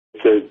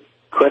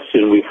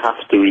question we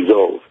have to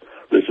resolve.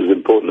 This is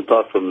important.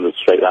 Apart from the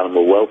straight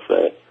animal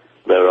welfare,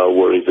 there are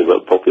worries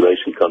about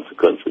population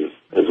consequences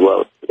as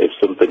well if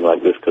something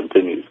like this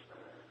continues.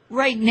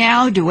 Right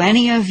now, do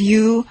any of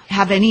you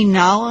have any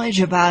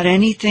knowledge about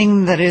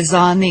anything that is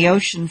on the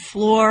ocean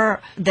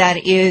floor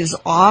that is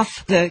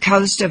off the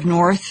coast of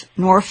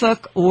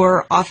Norfolk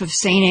or off of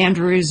St.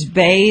 Andrews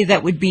Bay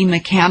that would be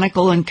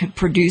mechanical and could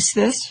produce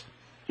this?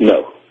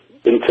 No.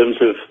 In terms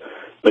of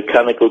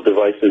mechanical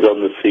devices on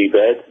the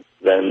seabed,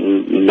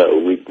 then no,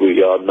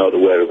 we are not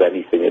aware of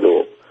anything at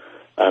all.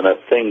 And I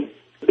think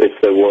if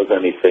there was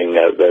anything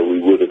out there,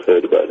 we would have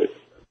heard about it.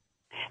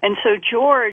 And so, George,